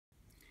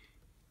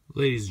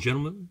Ladies and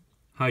gentlemen,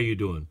 how you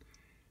doing?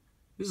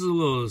 This is a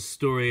little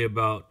story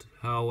about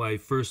how I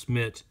first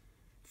met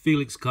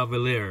Felix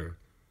Cavaliere,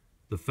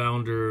 the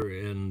founder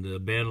and the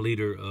band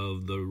leader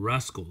of the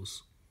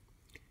RASCALS.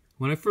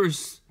 When I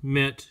first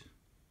met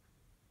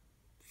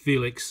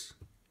Felix,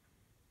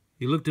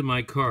 he looked at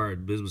my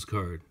business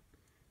card,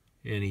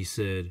 and he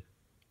said,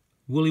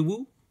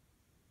 "Willywu,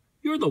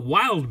 you're the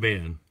wild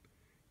man."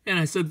 And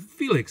I said,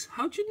 "Felix,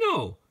 how'd you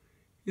know?"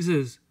 He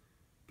says,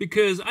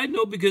 because I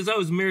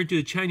was married to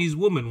a Chinese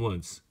woman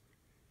once."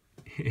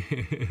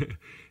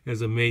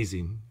 That's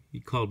amazing. He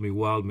called me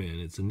Wild Man.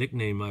 It's a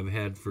nickname I've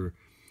had for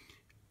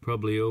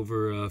probably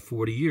over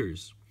 40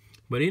 years.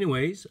 But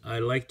anyways,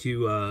 I'd like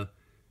to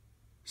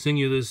sing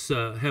you this,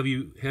 have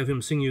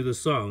him sing you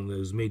this song that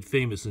was made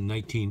famous in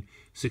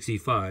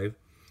 1965.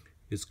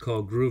 It's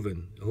called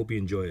 "GROOVIN." I hope you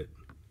enjoy it.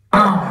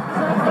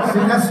 See,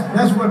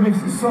 that's what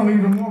makes this song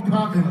even more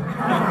popular.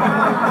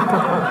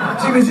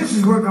 See,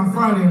 musicians work on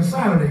Friday and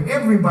Saturday.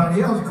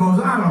 Everybody else goes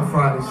out on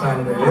Friday,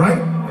 Saturday,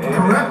 right?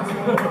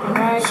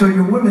 Correct? So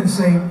your women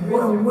say,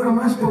 "Well, what am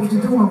I supposed to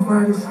do on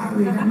Friday,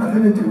 Saturday? I got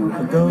nothing to do.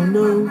 I don't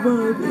know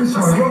what it is." So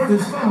I wrote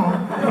this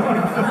song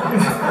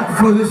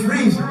for this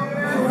reason.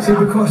 See,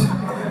 because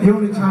the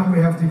only time we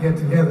have to get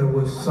together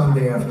was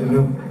Sunday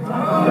afternoon.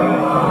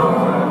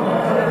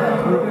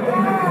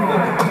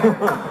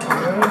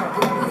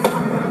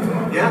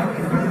 Yeah.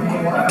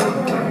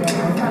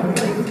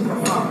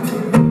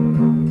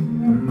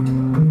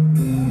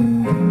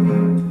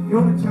 The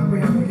only time we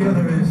have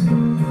together is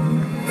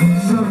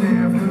Sunday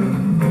afternoon.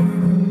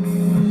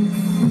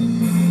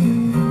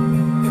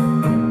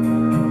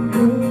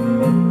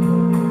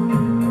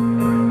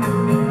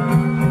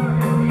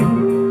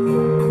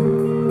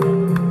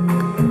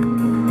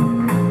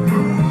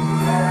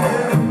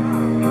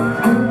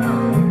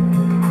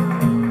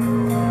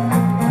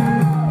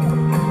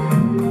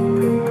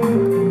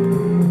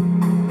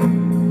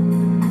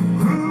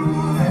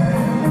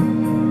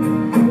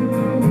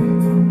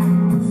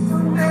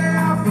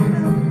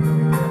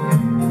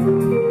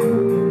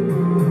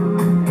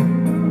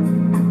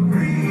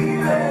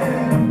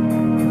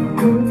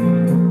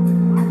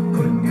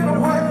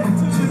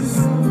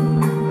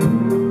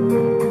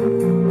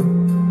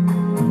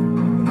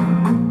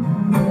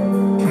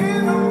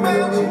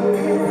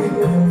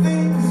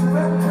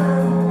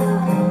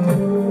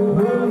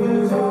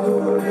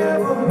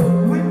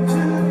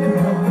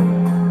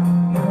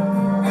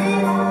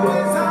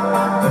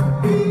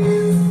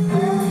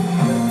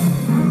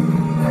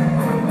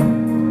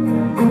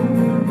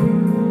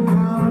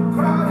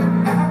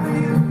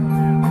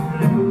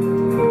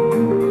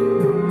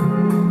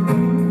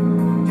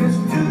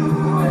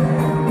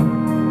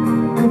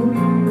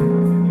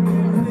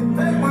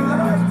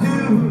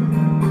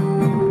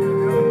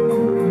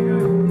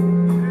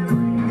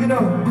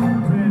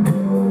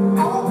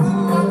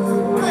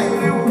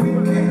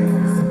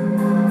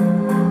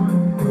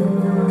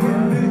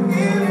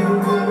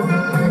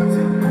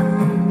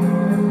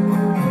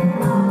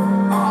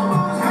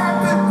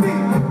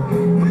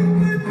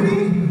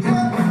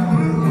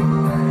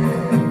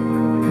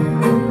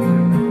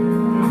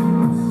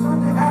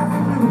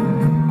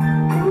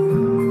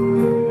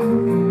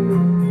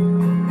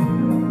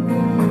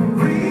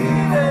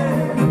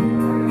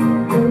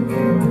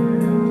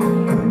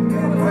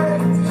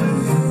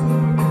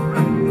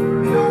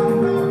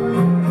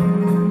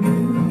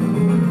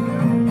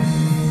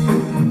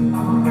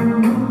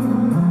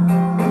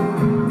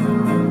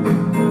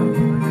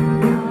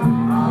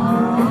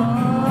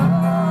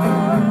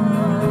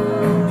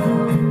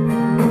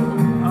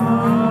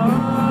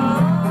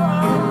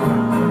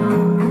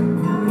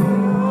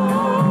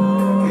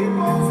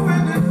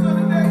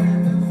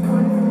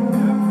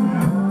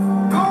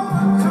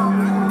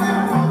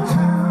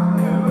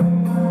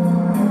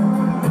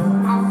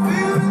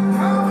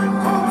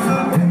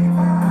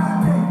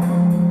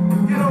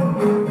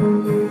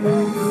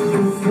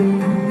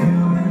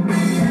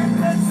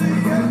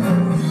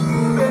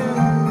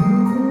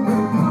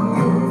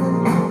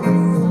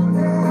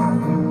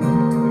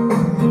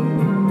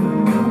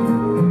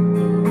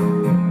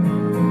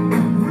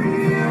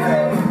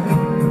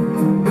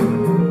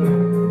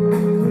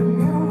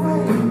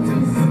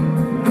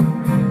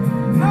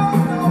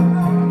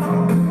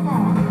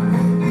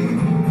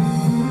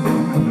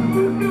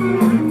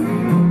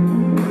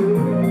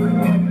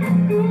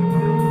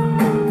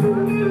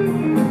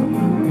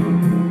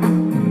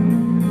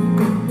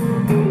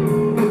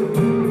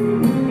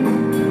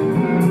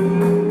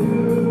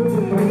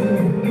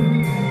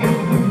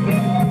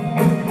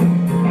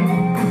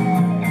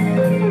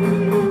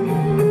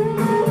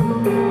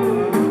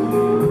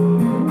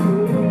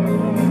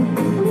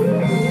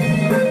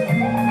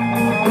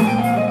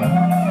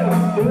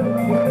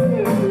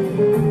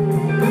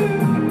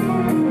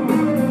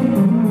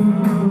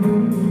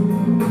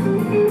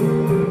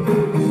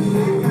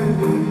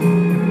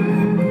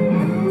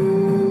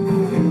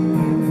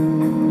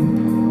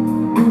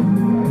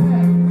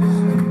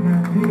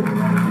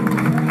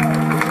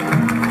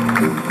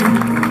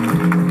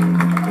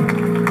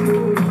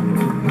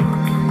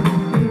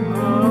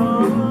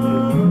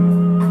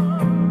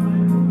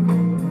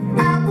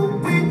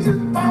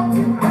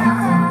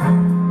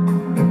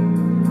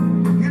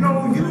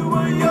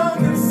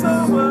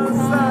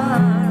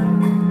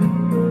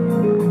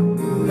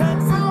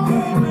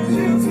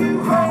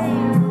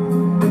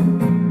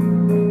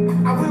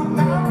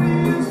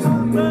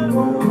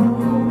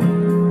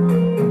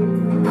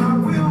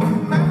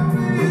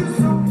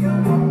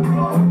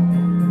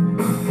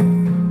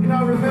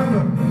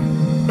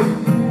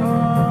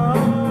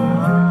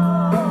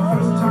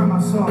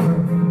 saw her.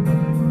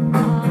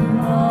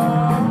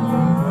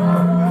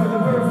 The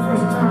very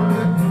first time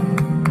that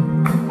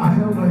I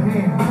held her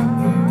hand,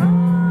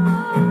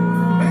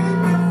 made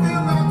me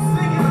feel like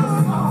singing a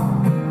song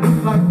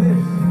like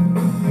this.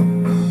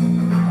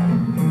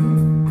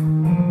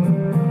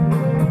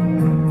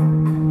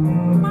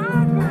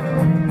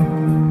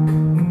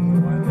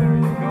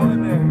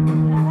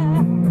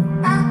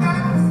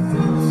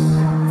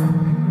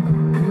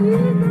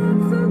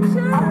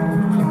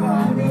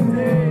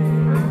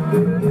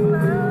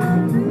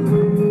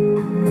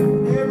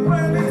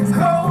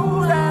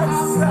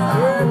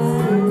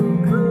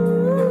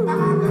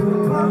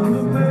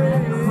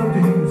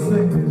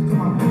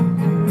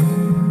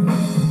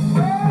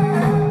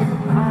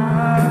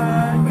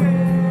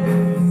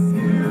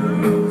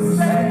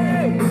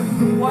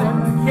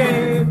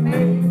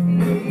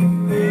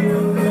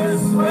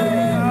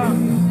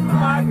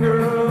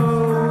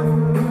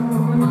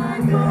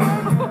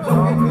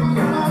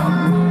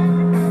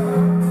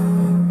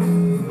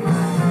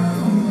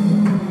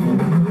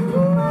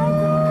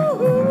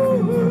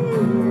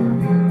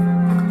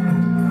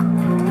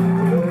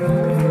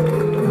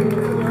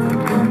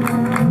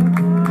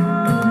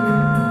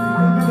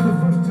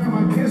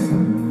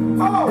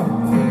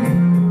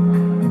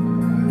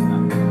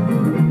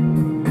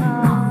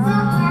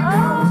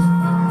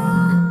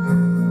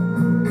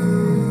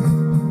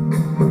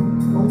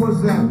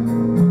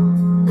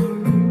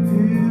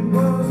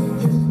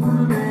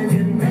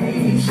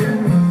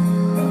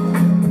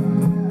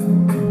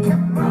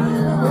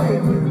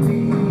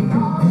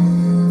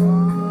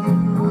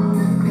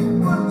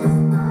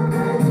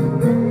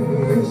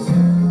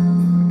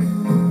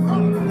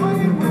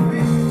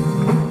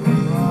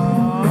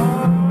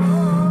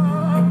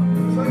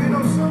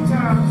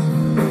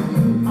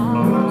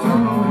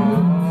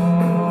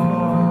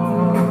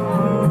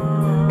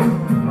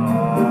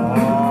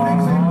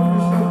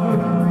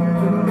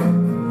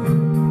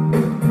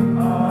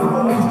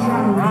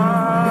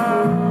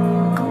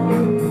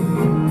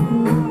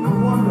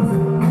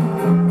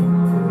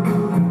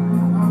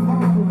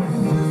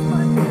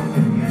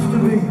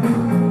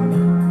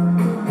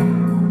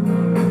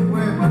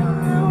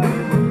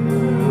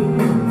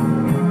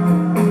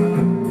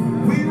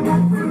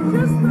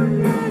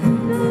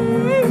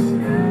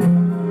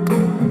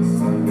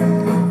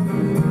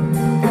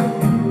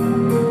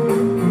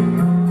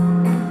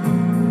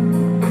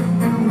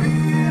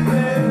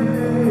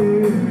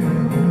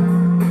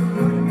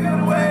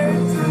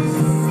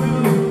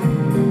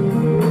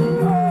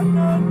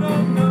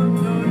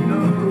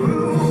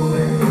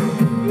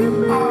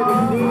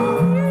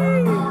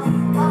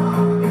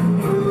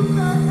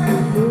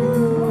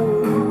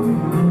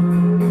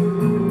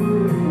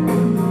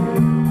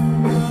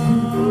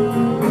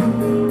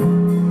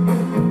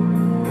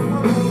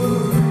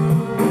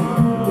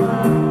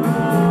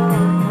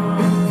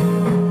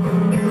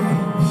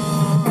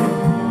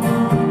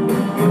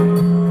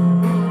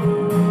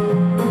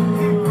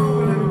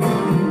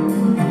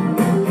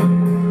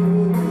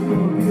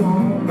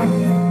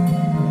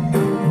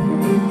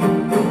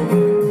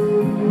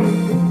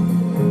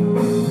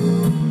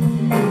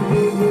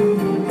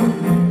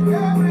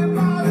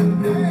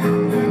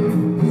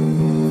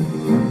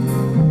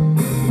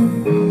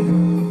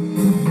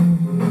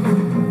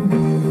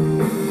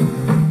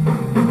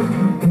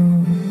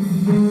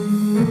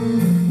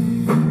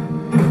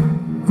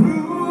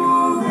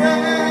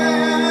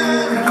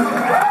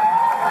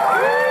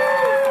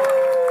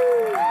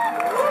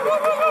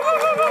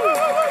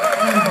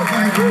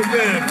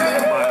 GROOVIN,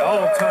 my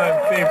all-time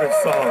favorite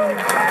song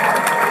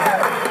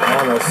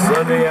on a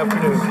Sunday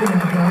afternoon.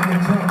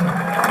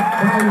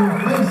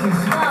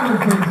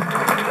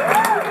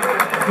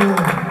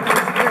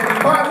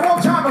 All right,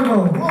 long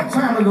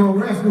time ago,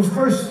 Rascals'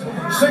 first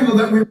single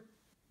that we...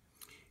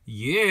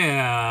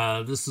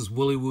 Yeah, this is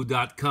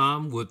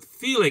Willywu.com with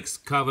Felix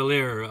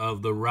Cavaliere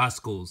of the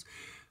Rascals.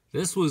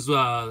 This was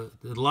the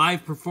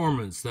live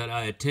performance that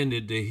I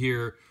attended to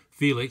hear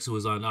Felix. It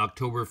was on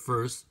October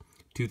 1st,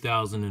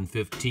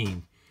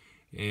 2015.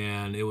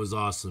 And it was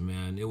awesome,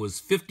 man. It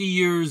was 50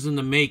 years in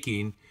the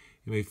making,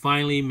 and we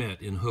finally met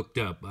and hooked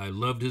up. I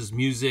loved his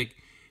music,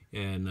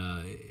 and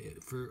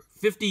for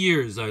 50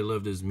 years I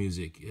loved his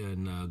music.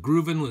 And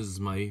GROOVIN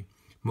was my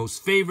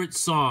most favorite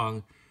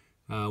song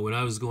when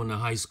I was going to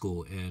high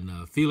school.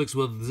 And Felix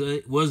was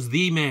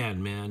the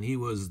man. He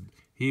was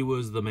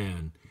the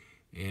man.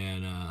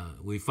 And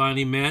we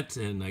finally met,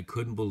 and I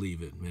couldn't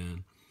believe it,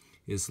 man.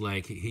 It's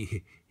like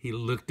he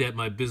looked at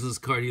my business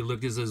card. He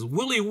looked and says,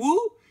 "Willy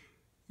Woo,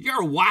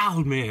 you're a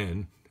wild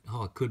man."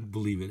 Oh, I couldn't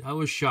believe it. I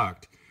was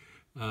shocked.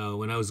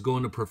 When I was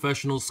going to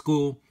professional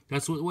school,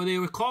 that's what they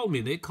would call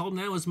me. They called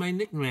me, that was my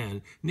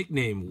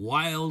nickname,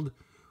 Wild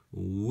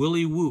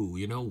Willy Woo,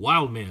 you know,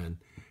 Wild Man.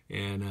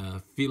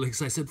 And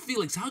Felix, I said,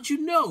 "Felix, how'd you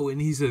know?"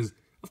 And he says,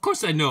 "Of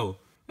course I know.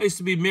 I used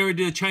to be married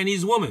to a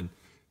Chinese woman."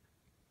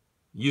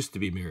 Used to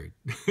be married,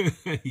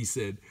 he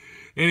said.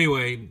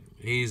 Anyway,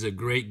 he's a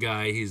great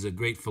guy. He's a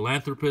great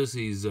philanthropist.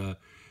 He's done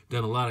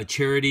a lot of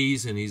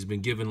charities, and he's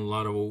been given a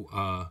lot of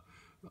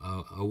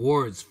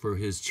awards for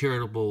his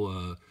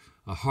charitable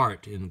a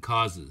heart in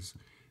causes.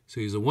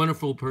 So he's a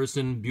wonderful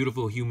person,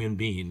 beautiful human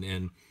being,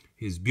 and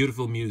his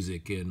beautiful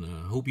music. And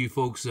hope you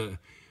folks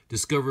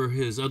discover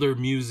his other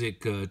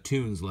music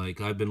tunes like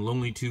I've Been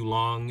Lonely Too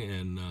Long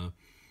and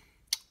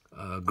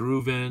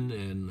Groovin'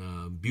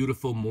 and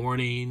Beautiful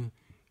Morning.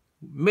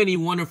 Many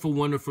wonderful,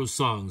 wonderful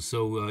songs.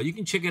 So you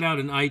can check it out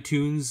in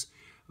iTunes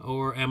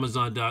or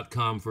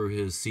Amazon.com for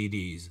his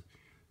CDs.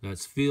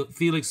 That's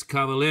Felix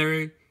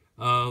Cavaliere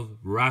of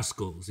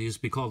Rascals. He used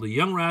to be called the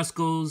Young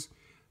Rascals.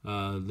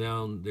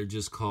 Now they're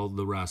just called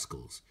the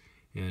Rascals.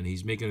 And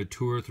he's making a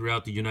tour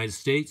throughout the United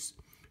States.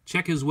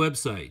 Check his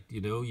website.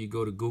 You know, you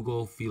go to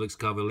Google Felix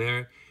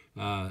Cavaliere,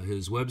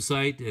 his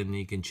website, and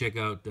you can check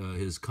out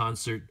his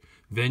concert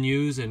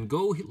venues and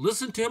go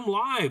listen to him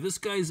live. This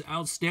guy's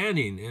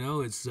outstanding. You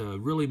know, it's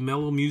really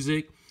mellow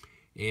music,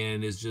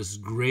 and it's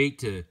just great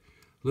to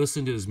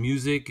listen to his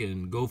music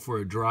and go for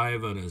a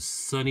drive on a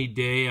sunny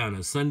day on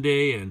a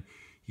Sunday, and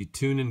you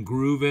tune in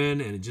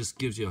Groovin', and it just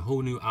gives you a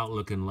whole new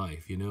outlook in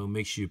life. You know,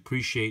 makes you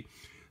appreciate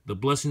the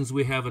blessings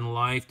we have in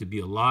life, to be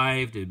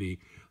alive, to be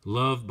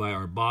loved by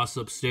our boss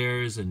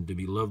upstairs, and to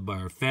be loved by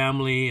our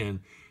family,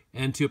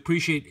 and to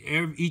appreciate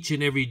each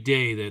and every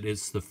day that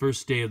it's the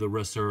first day of the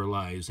rest of our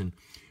lives. And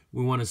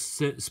we want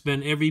to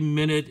spend every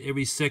minute,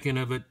 every second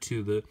of it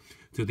to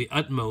the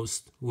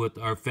utmost with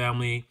our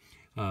family,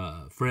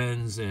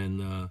 friends,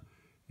 and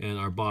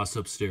our boss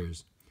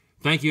upstairs.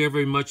 Thank you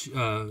very much.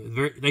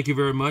 Thank you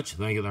very much.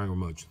 Thank you very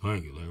much.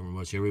 Thank you very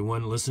much,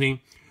 everyone listening.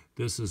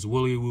 This is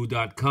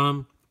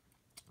Willywu.com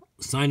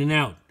signing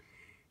out.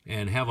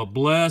 And have a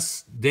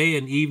blessed day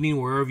and evening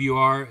wherever you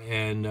are,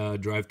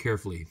 and drive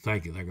carefully.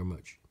 Thank you very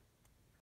much.